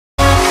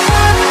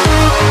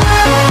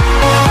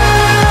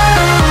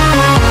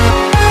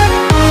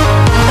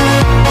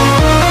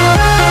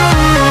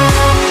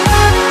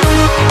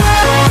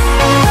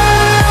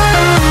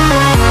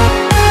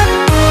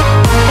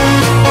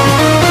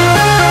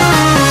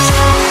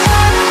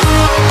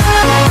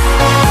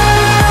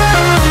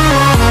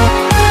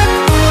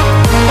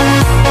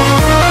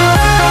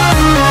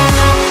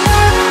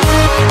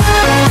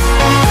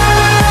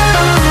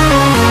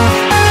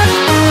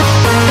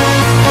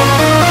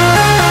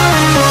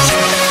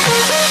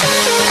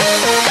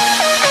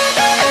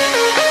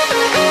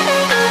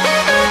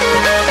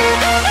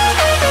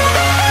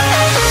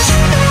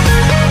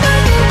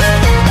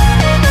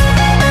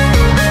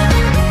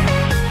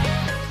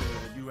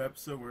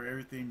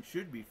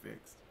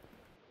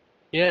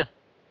Yeah,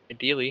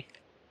 ideally.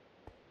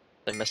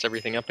 I mess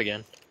everything up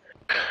again.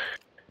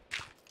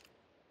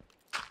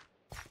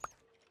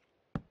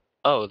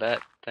 Oh,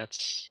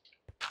 that's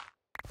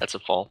a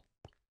fall.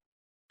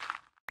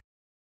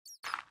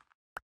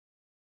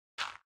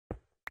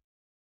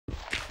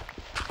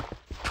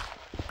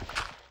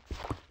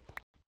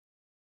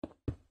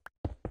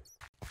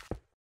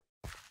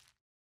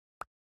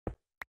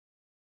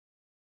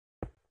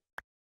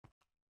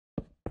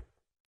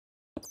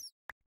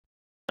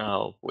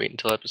 I'll wait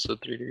until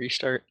episode 3 to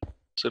restart,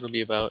 so it'll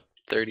be about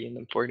 30 and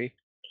then 40.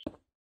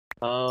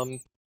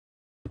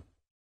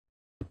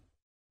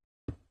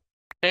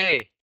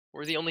 Hey,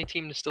 we're the only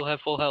team to still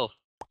have full health.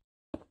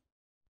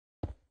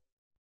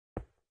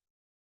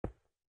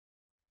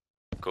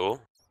 Cool.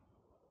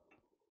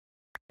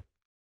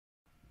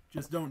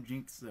 Just don't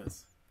jinx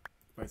this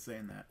by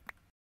saying that.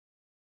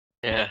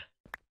 Yeah.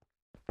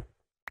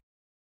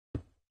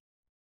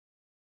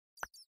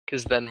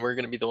 Because then we're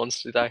gonna be the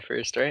ones to die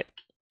first, right?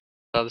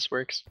 How this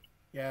works?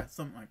 Yeah,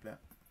 something like that.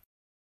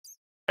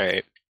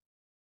 Alright.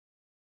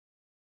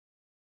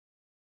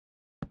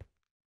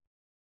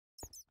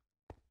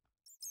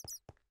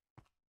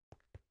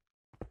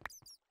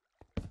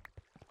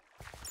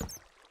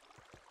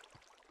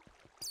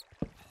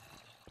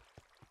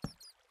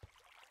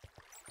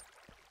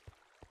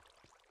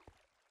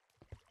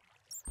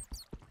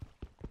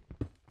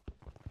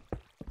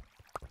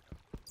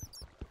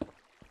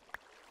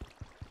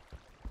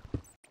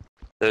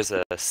 There's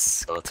a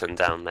skeleton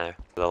down there,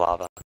 the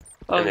lava.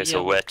 Oh, and there's yeah.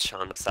 a witch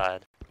on the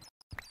side.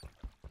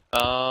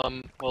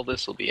 Well,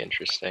 this will be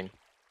interesting.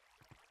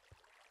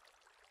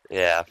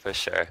 Yeah, for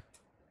sure.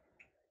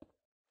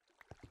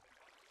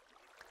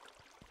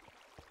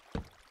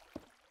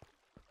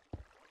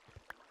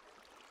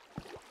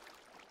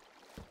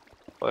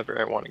 However,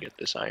 I want to get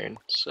this iron,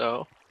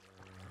 so...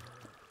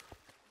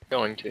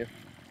 Going to.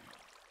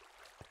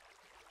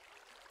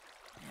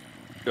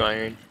 2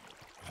 iron.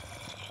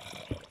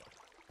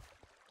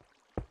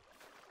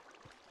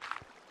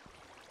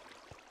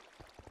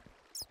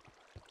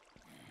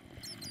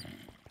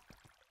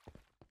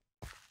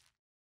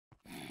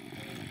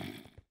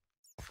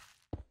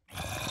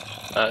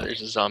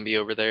 There's a zombie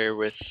over there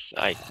with,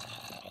 I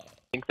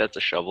think that's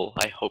a shovel.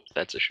 I hope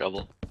that's a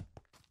shovel.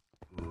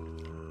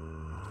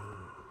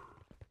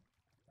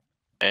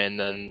 And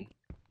then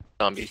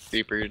zombie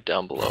creeper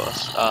down below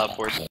us.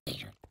 Force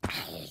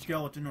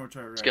Skeleton or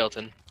turret.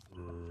 skeleton.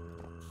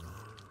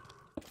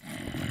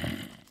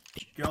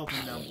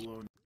 Skeleton down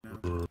below now.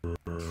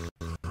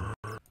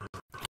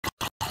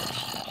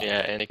 Yeah,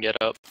 and get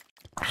up.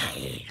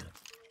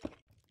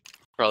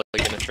 Probably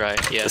gonna try.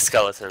 Yeah. The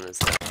skeleton is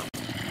down.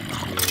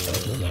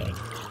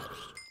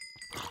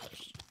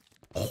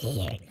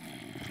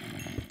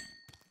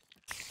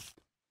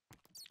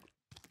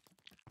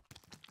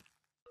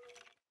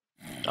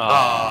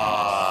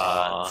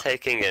 Aww.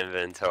 Taking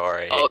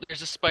inventory. Oh,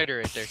 there's a spider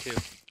right there too.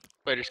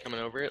 Spider's coming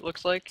over, it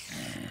looks like.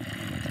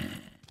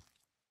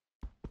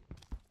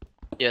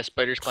 Yeah,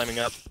 spider's climbing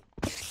up.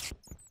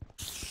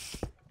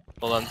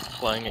 Hold on,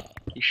 flying it.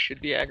 He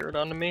should be aggroed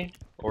onto me,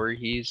 or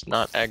he's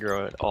not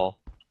aggro at all.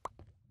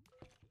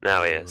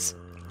 Now he is.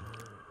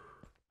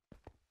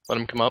 Let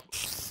him come up.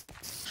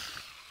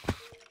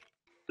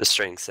 The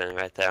string's in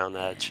right there on the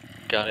edge.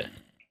 Got it.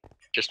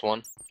 Just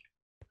one.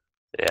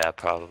 Yeah,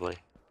 probably.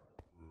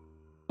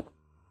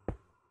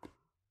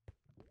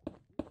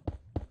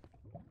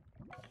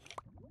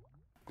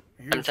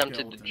 I'm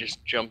tempted to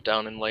just jump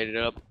down and light it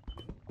up.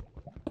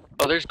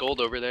 Oh, there's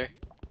gold over there.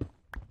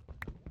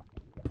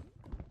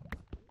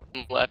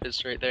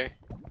 Lapis right there.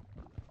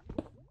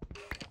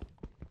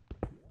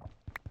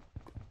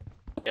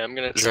 Yeah, I'm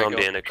gonna try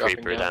Zombie and a dropping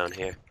creeper down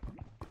here.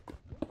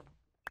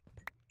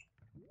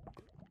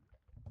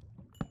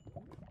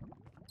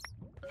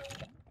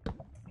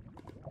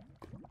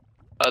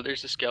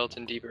 There's a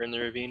skeleton deeper in the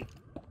ravine.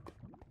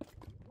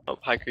 Oh,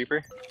 hi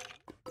creeper.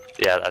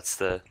 Yeah, that's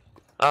the...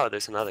 Oh,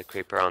 there's another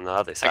creeper on the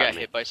other side I got of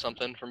me. hit by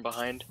something from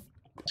behind.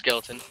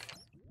 Skeleton.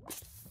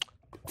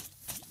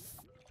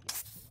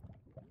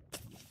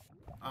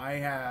 I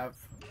have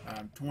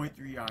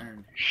 23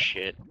 iron.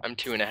 Shit, I'm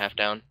 2.5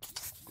 down.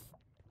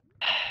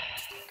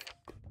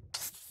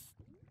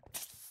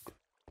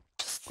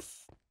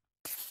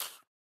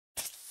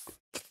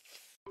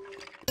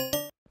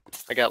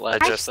 I got I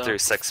last. just threw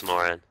 6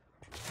 more in.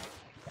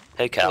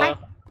 Hey, Cal. Hello.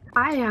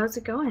 Hi, how's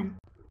it going?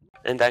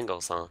 And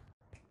Engel's on.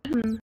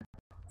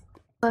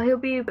 Well, he'll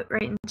be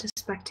right into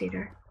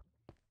Spectator.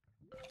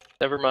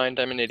 Never mind,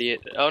 I'm an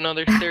idiot. Oh no,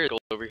 there's gold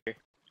over here.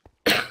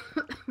 So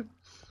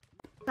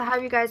how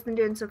have you guys been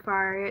doing so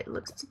far? It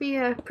looks to be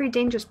a pretty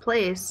dangerous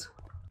place.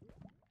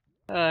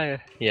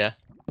 Yeah.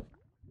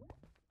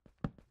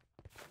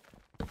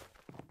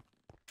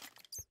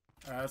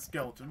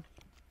 Skeleton.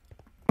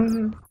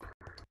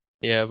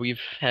 Yeah,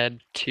 we've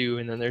had 2,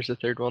 and then there's a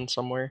 3rd one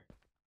somewhere.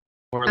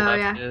 More Oh,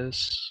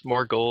 lapis,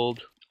 more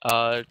gold.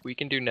 We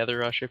can do nether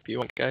rush if you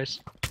want, guys.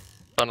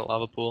 On a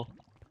lava pool.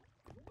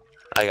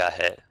 I got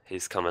hit.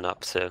 He's coming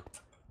up too.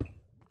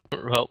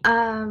 Well,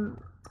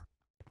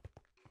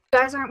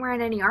 guys aren't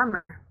wearing any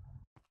armor.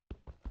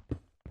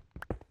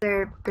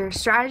 Their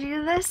strategy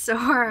to this,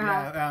 or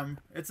Yeah,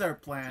 it's our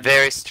plan.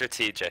 Very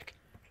strategic.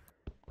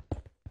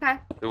 okay.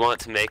 We want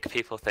to make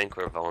people think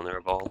we're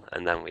vulnerable,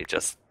 and then we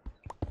just,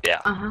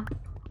 yeah,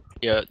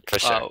 Yeah, for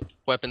sure.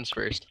 weapons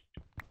first.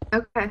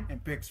 Okay.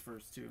 And picks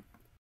first too.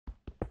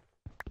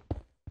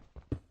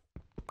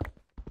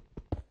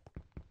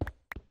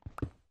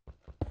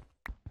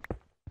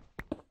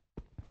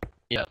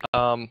 Yeah,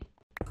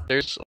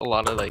 there's a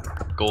lot of like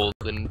gold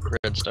and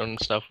redstone and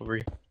stuff over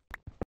here.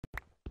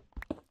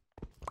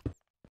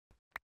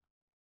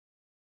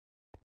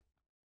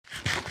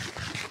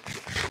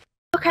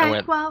 I Okay,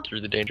 went well,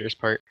 through the dangerous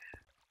part.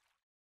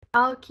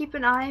 I'll keep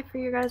an eye for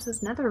your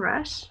guys' nether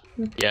rush.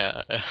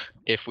 Yeah,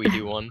 if we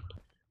do one.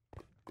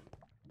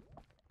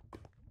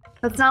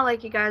 It's not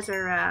like you guys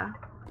are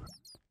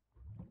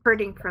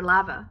hurting for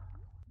lava.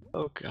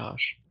 Oh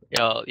gosh.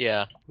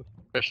 Yeah,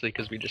 especially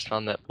because we just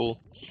found that pool.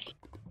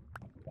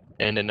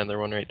 And another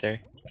one right there.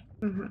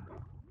 Mm-hmm.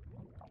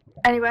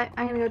 Anyway,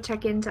 I'm gonna go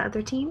check into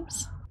other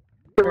teams.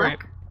 Good Alright.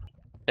 luck.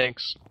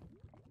 Thanks.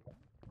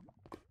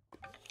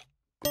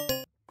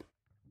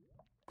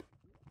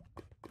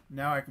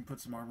 Now I can put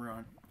some armor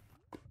on.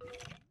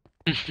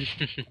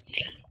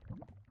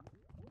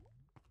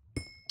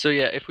 So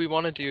yeah, if we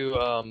want to do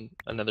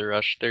another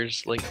rush,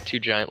 there's like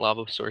 2 giant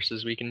lava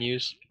sources we can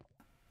use.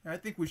 I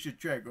think we should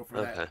try to go for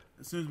Okay. that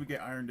as soon as we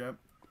get ironed up.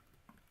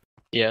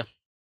 Yeah.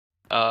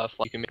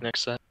 You can make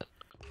next set.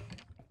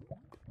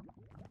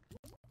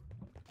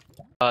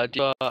 Do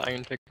you have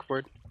iron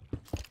pickboard?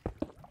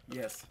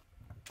 Yes.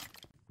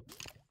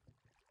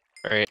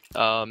 Alright,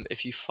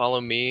 if you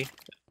follow me,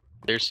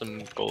 there's some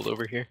gold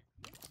over here.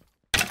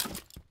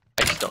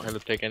 I just don't have a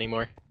pick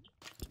anymore.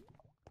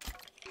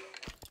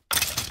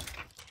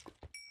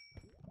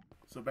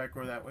 So back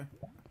or that way.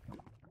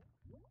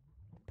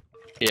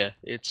 Yeah,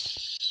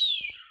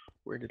 it's...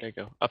 Where did I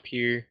go? Up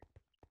here.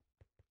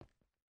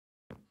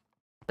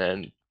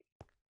 And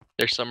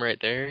there's some right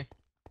there.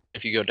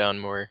 If you go down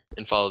more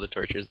and follow the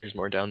torches, there's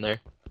more down there.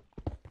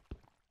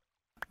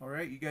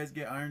 Alright, you guys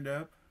get ironed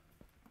up.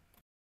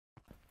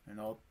 And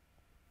I'll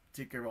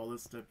take care of all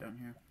this stuff down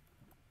here.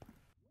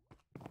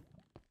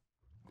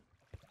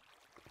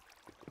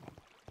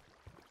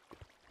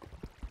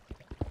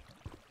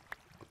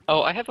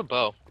 Oh, I have a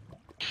bow.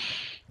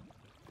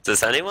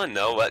 Does anyone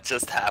know what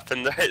just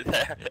happened right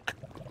there?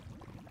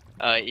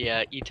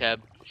 Yeah,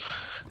 E-tab.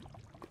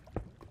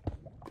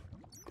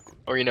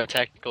 Or, you know,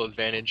 tactical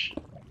advantage.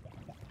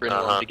 For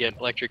anyone to get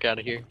electric out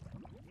of here.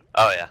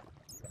 Oh yeah.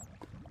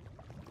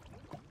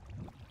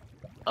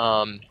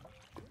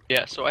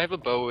 Yeah, so I have a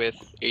bow with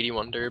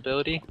 81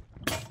 durability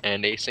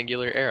and a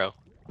singular arrow.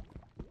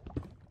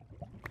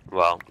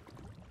 Well,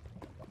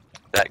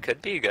 that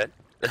could be good.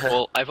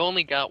 Well, I've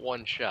only got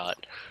 1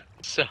 shot,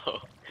 so...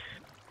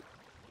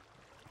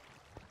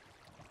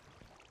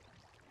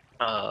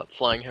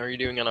 Flying, how are you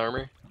doing on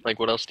armor? Like,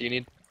 what else do you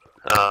need?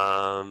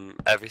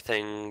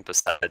 Everything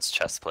besides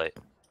chest plate.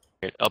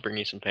 Here, I'll bring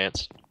you some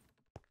pants.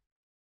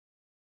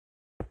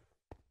 I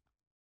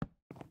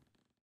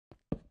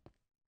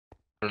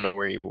don't know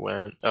where you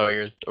went. Oh,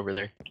 you're over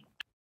there.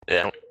 I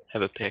Yeah, don't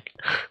have a pick.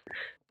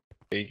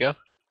 There you go.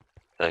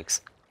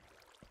 thanks.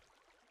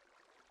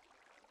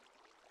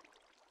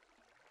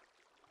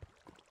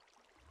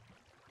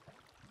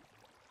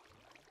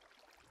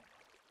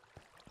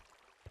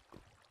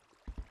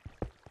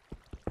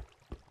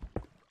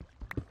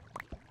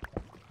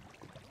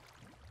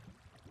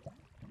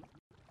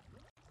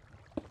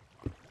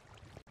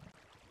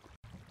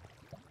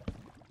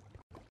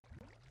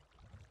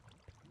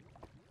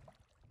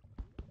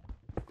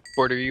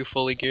 Ford, are you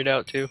fully geared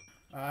out too?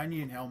 I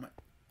need a helmet.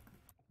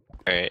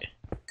 Alright.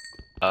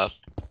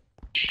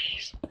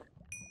 Jeez.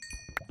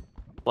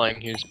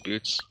 Flying, here's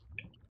boots.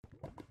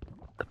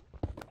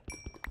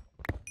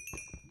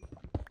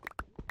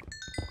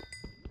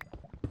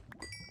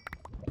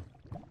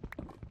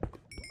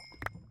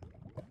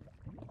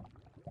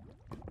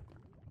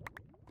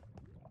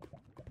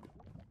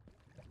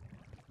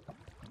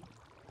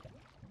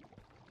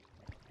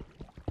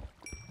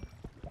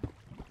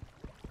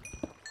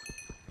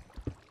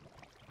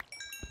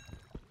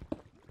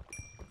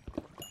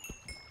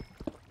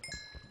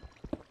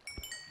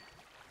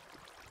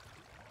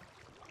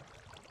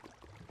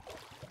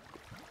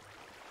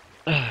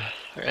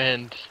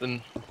 And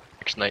then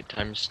next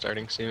nighttime is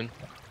starting soon.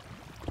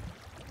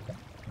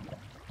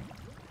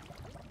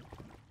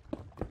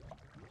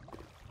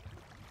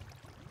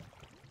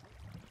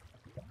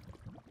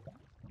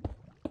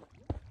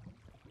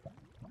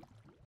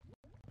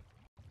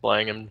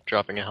 Flying, I'm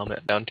dropping a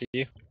helmet down to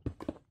you.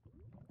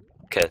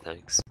 Okay,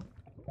 thanks.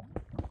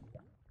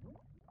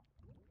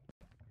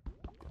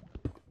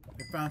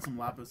 I found some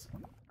lapis.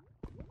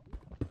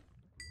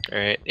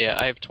 Alright, yeah,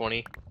 I have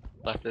 20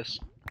 left this.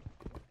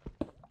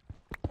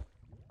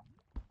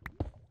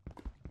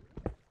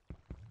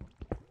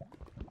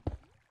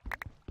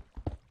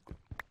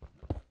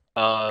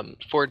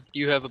 Ford,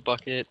 you have a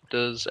bucket.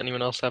 Does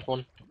anyone else have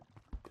one?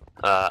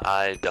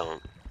 I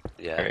don't.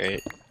 Yeah.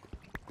 Alright.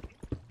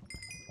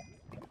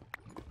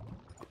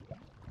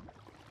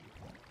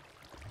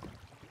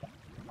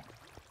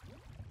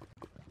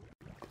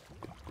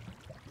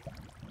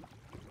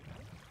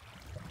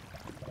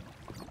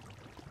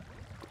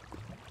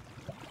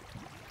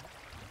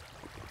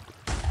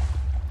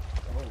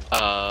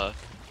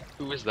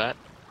 Who was that?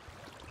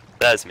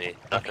 That's me.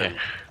 Okay. Nothing,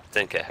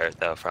 didn't get hurt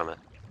though from it.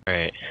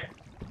 Alright.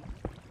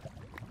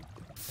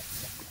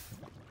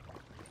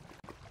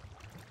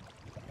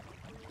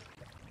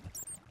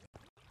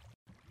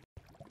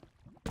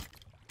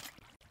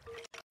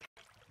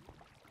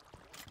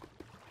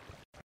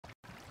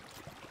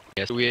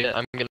 Yeah, so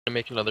I'm gonna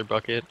make another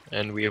bucket,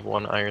 and we have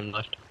 1 iron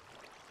left.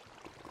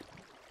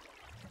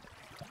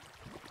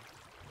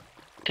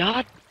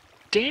 God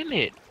damn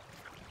it!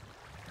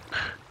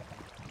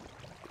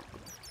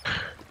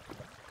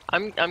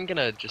 I'm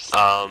gonna just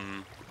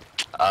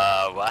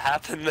What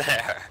happened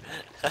there?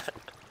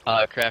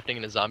 crafting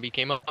and a zombie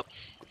came up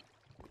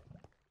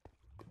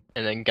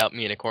and then got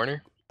me in a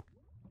corner.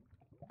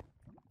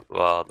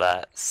 Well,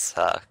 that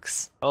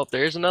sucks. Oh,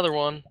 there's another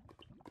one.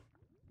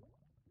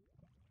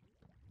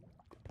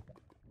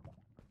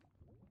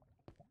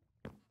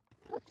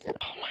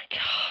 Oh my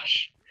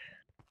gosh.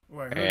 Oh,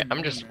 I heard Alright, an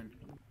I'm just- Enderman.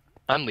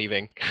 I'm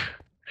leaving.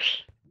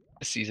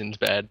 This season's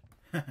bad.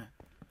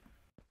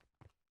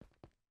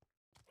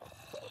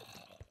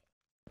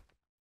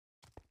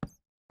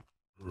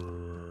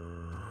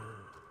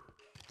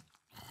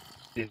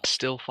 It's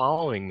still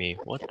following me.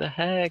 What the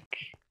heck?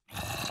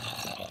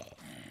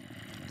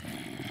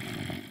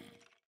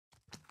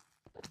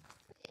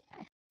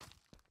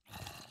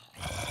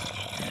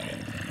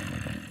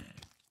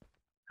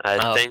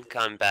 I think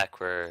I'm back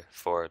where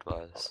Ford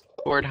was.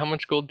 Ford, how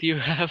much gold do you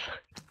have?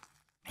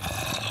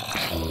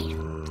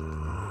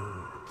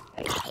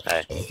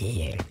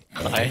 Hey.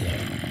 Hi.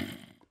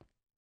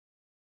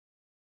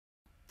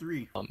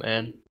 3. Oh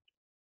man.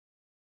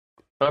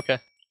 Okay.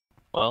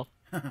 Well,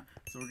 So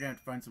we're gonna have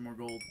to find some more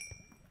gold.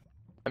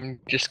 I'm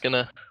just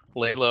gonna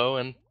lay low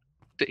and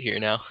sit here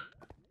now.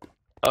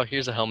 Oh,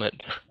 here's a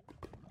helmet.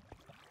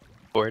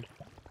 Ford.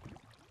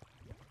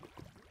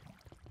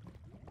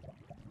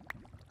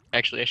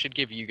 Actually, I should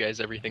give you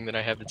guys everything that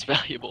I have that's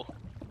valuable.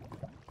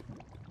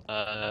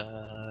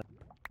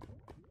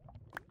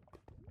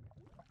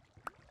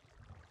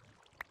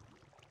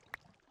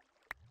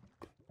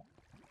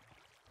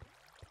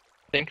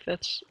 Think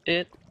that's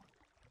it?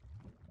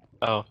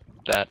 Oh,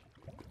 that.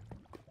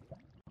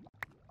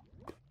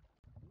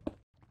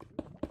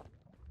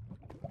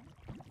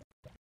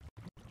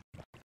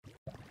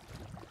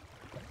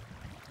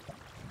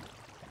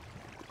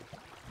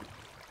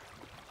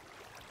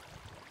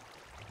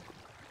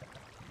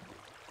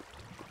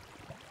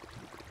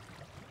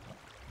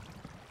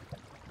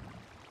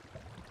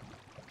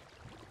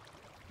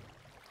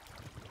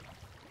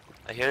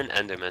 I hear an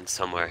Enderman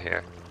somewhere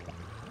here.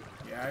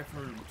 Yeah, I've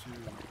heard him too.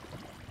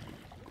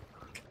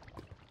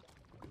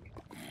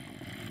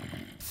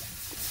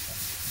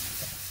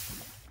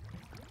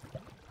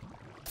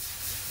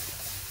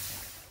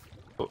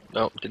 Oh,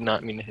 no, did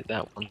not mean to hit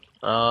that one.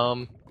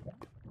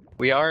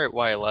 We are at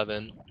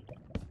Y11.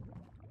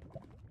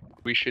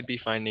 We should be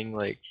finding,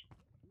 like,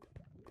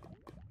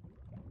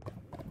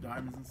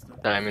 Diamonds and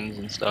stuff. diamonds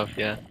and stuff,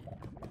 yeah.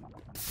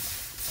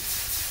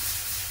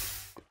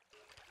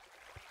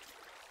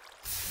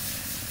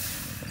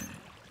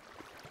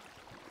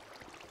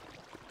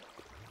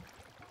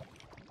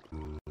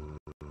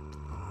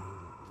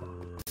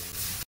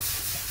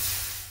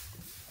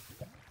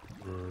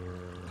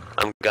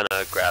 I'm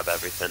gonna grab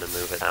everything and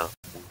move it out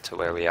to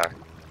where we are.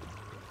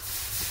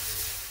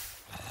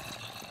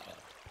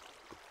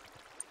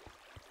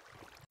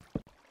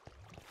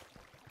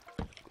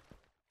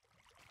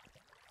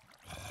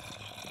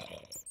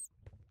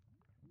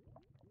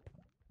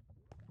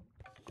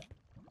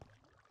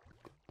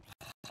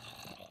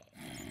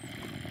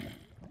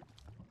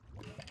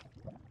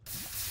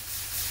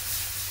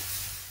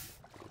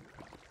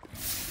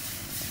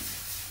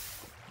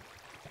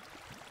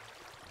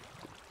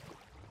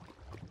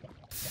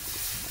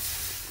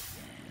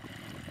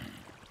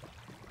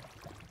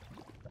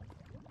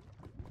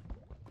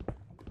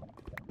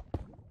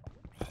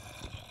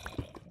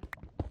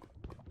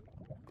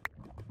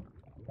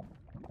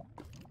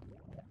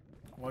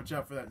 Watch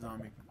out for that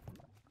zombie.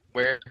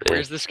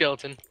 Where's the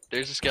skeleton?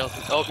 There's a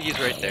skeleton. Oh, he's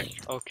right there.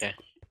 Okay.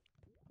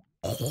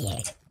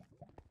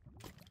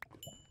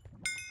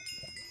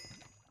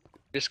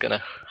 Just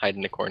gonna hide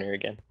in the corner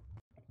again.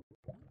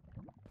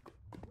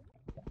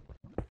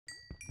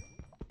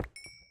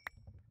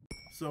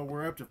 So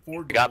we're up to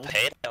 4 gold. We got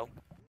paid though.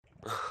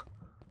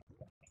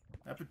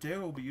 That potato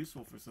will be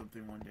useful for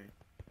something one day.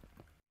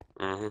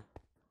 Mm-hmm.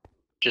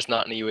 Just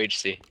not in the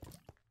UHC.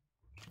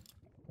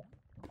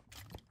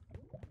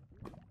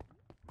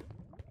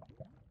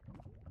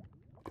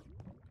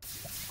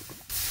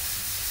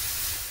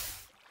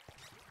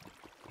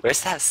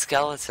 Where's that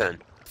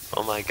skeleton?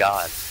 Oh my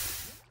god.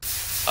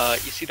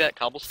 You see that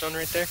cobblestone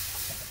right there?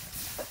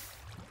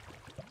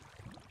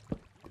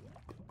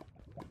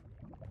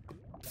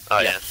 Oh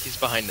yeah. He's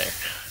behind there.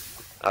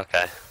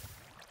 Okay.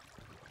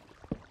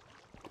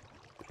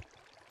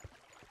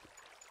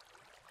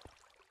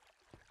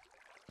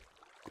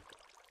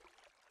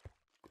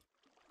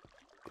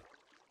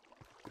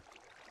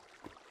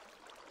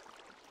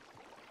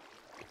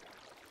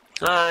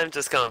 I'm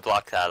just gonna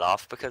block that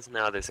off because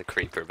now there's a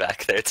creeper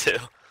back there too.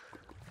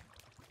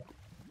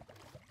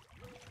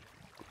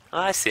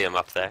 I see him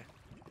up there.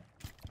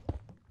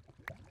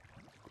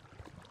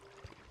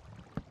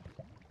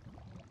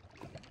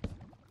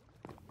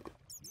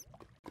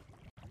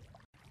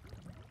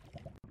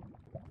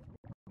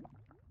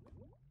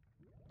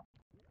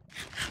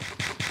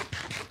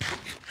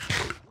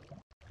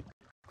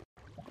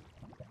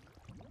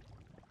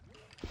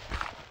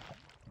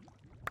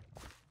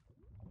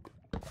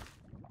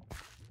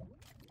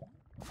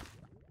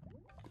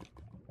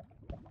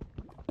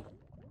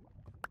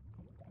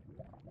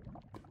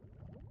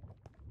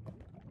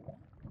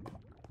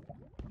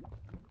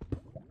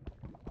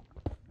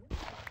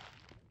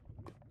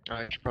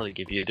 I should probably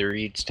give you the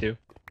reeds too.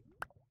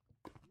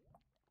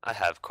 I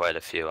have quite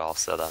a few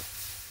also though.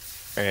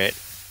 Alright.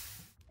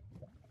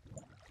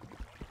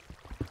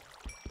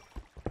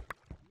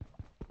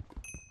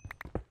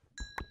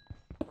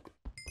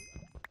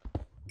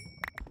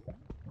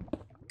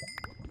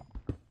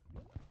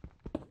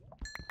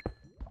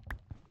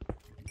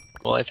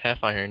 Well, I have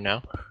half iron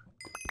now.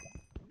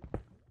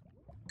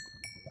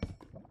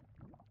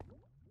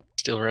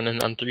 Still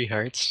running on 3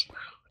 hearts.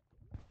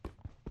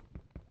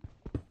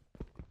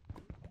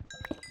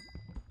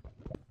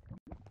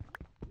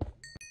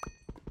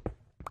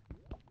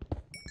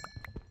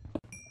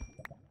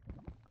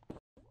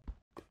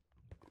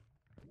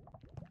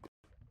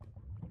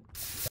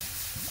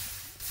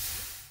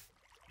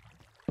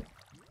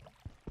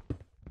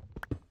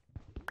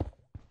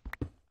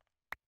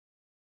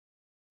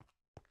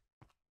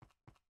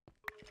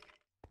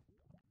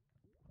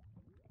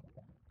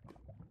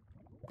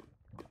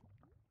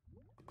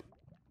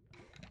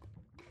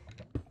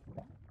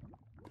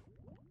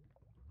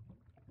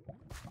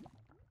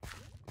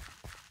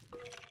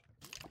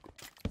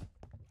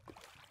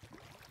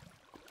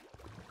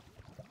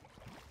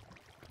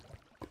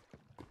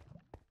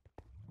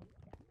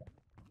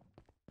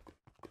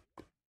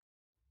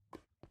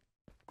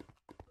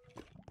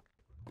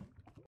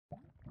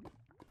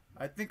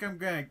 I think I'm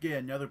gonna get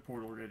another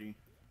portal ready.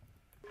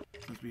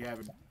 Since we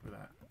have it for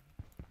that.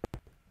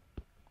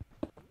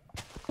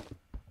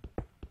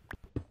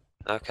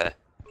 Okay.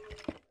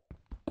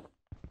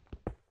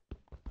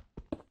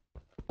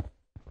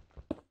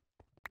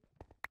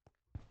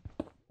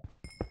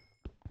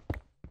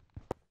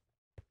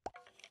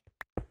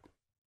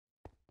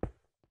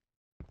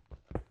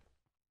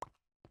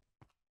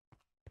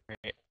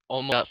 Alright.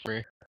 Almost got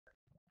for.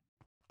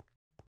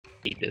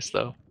 Need this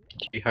though.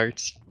 3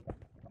 hearts.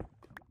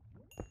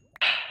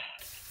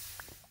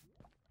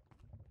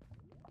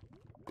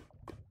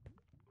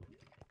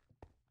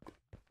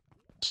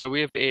 So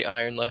we have 8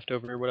 iron left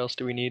over. What else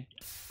do we need?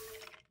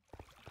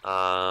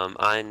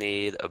 I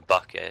need a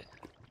bucket.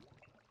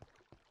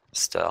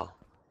 Still.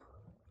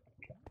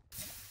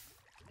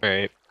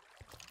 Alright.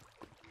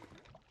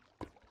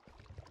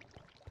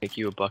 Make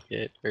you a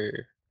bucket,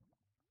 or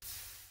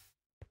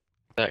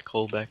that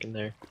coal back in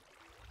there.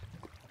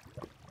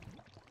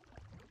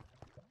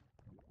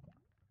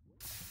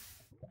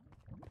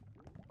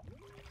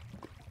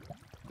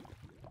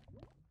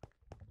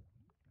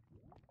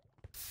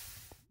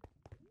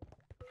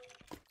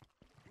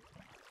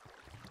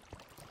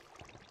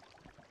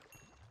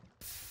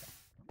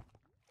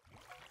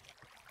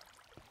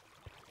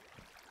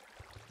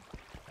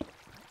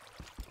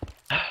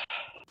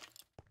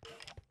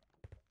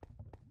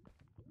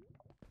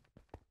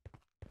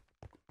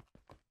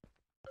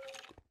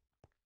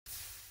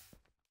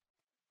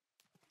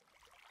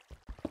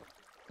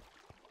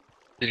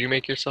 Did you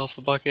make yourself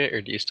a bucket, or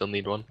do you still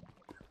need one?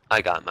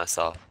 I got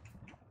myself.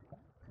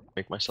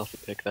 Make myself a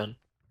pick then.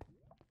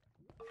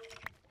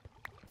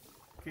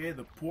 Okay,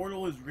 the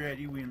portal is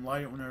ready. We can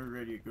light it whenever we're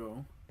ready to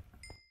go.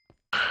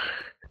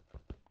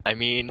 I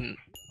mean,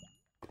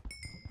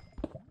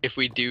 if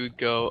we do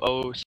go,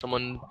 oh,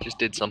 someone just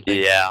did something.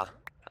 Yeah,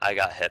 I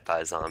got hit by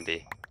a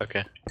zombie.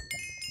 Okay.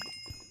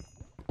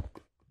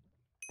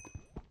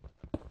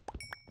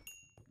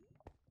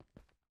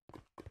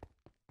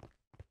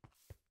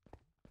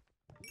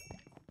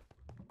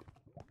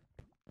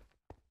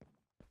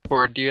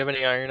 Or do you have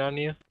any iron on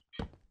you?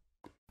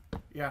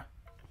 Yeah.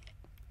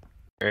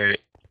 Alright.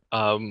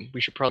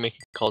 We should probably make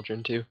a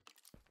cauldron too.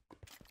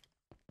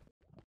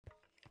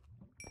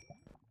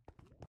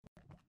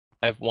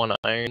 I have 1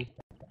 iron.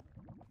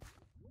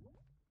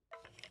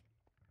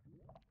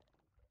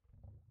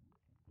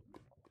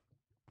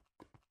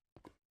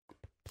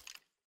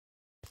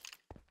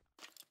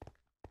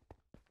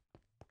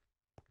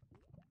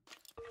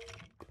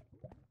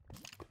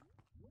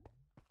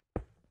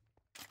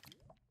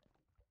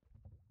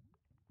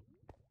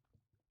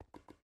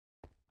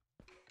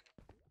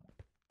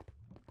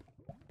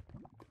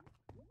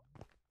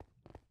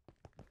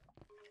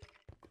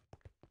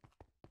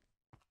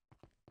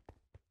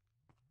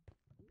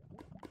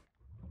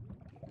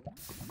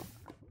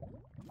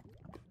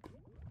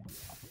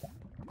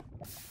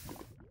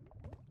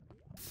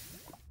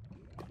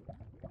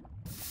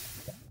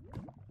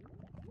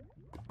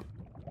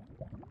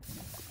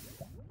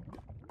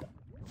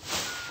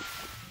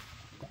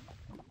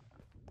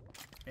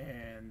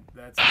 And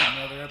that's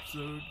another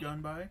episode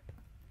gone by.